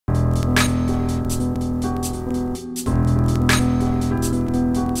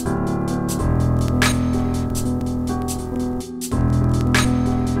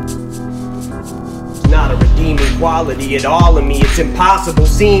quality at all of me. It's impossible,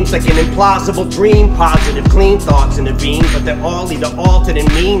 seems like an implausible dream. Positive, clean thoughts intervene, but they're all either altered and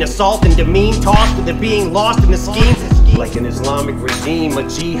mean, assault and demean, tossed with it being lost in the scheme. Like an Islamic regime, a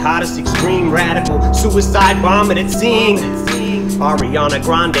jihadist extreme, radical suicide bomber that's seeing Ariana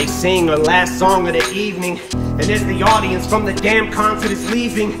Grande sing her last song of the evening. And as the audience from the damn concert is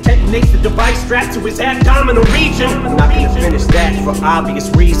leaving, detonates the device strapped to his abdominal region. I'm not gonna finish that for obvious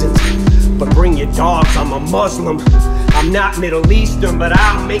reasons, but bring your dogs, I'm a Muslim. I'm not Middle Eastern, but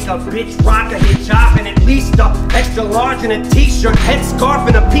I'll make a bitch rock a hijab and at least a extra large in a t-shirt, headscarf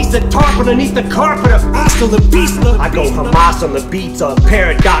and a piece of tarp underneath the carpet. Hasta la vista. I go Hamas on the beats, a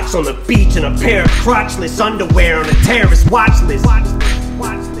paradox on the beach, and a pair of crotchless underwear on a terrorist watch list.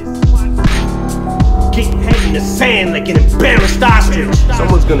 Getting head in the sand like an embarrassed ostrich.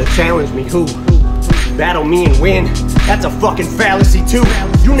 Someone's gonna challenge me, who? Battle me and win? That's a fucking fallacy too.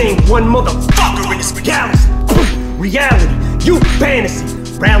 You name one motherfucker in this galaxy. Reality, you fantasy.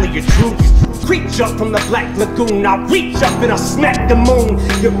 Rally your troops. Reach up from the Black Lagoon. I'll reach up and I'll smack the moon.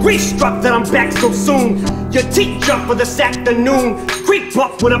 You're grief-struck that I'm back so soon. You teach up for this afternoon. Creep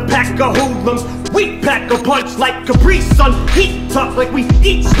up with a pack of hoodlums. We pack a punch like Capri Sun. Heat up like we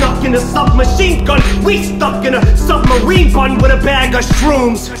each snuck in a submachine gun. We stuck in a submarine bun with a bag of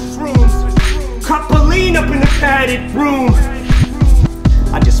shrooms. Coupling up in the padded room.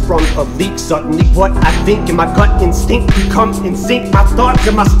 I just sprung a leak, suddenly what I think in my gut instinct become in sync. My thoughts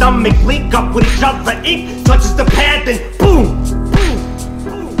and my stomach link up with each other. Ink touches the pad, then boom, boom,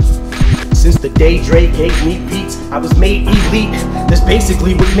 boom. Since the day Dre gave me beats, I was made elite. That's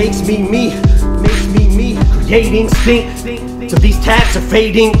basically what makes me me. Makes me me. Create instinct. So these tabs are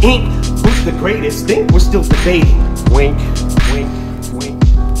fading ink. Who's the greatest? Think we're still debating. Wink, wink, wink.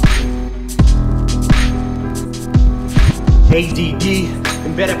 ADD.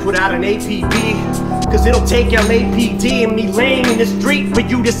 And better put out an APB, cause it'll take LAPD and me laying in the street for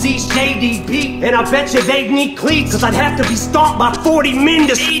you to see shady beat. And I bet you they'd need cleats, cause I'd have to be stomped by 40 men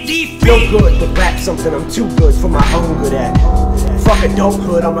to AD feet. No good, but rap something I'm too good for my own good at. Fuck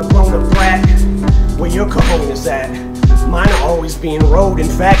adulthood, I'm a grown-up brat. Where your cojones at? Mine are always being rolled, in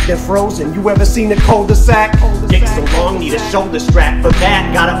fact they're frozen. You ever seen a cul-de-sac? Dick so long, need a shoulder strap for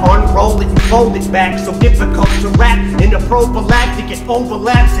that. Gotta unroll it and fold it back. So difficult to rap, in the prophylactic it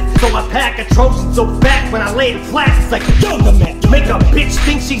overlaps it. So I pack a Trojan so fat when I lay it flat, it's like a yoga mat. Make a bitch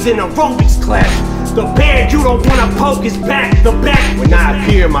think she's in aerobics class. The band you don't wanna poke is back, the back. When I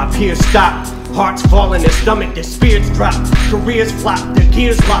appear, my peers stop. Hearts fall in their stomach, their spirits drop. Careers flop, their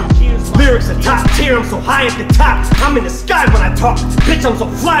gears lock. Lyrics are top tier, I'm so high at the top. I'm in the sky when I talk. Bitch, I'm so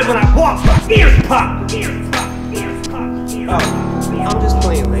fly when I walk. My ears pop. Oh, I'm just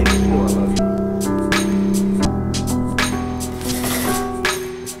playing, lady.